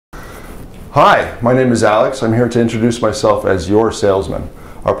Hi, my name is Alex. I'm here to introduce myself as your salesman.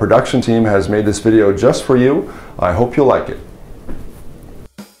 Our production team has made this video just for you. I hope you'll like it.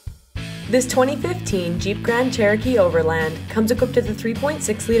 This 2015 Jeep Grand Cherokee Overland comes equipped with a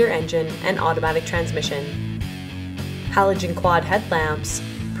 3.6-liter engine and automatic transmission. Halogen quad headlamps,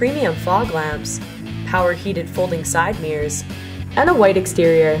 premium fog lamps, power heated folding side mirrors, and a white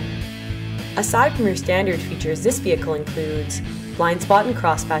exterior. Aside from your standard features, this vehicle includes blind spot and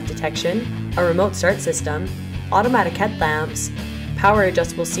crosspath detection, a remote start system, automatic headlamps, power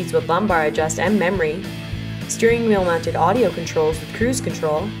adjustable seats with lumbar adjust and memory, steering wheel mounted audio controls with cruise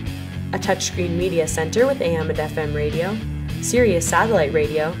control, a touchscreen media center with AM and FM radio, Sirius satellite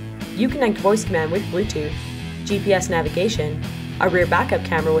radio, Uconnect voice command with Bluetooth, GPS navigation, a rear backup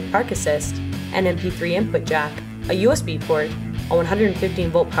camera with park assist, an MP3 input jack, a USB port, a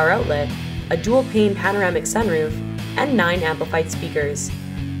 115-volt power outlet, a dual-pane panoramic sunroof, and 9 amplified speakers.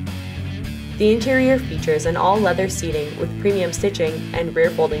 The interior features an all-leather seating with premium stitching and rear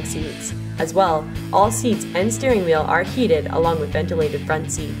folding seats. As well, all seats and steering wheel are heated along with ventilated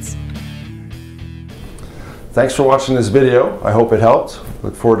front seats. Thanks for watching this video. I hope it helped.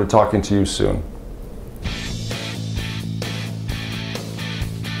 Look forward to talking to you soon.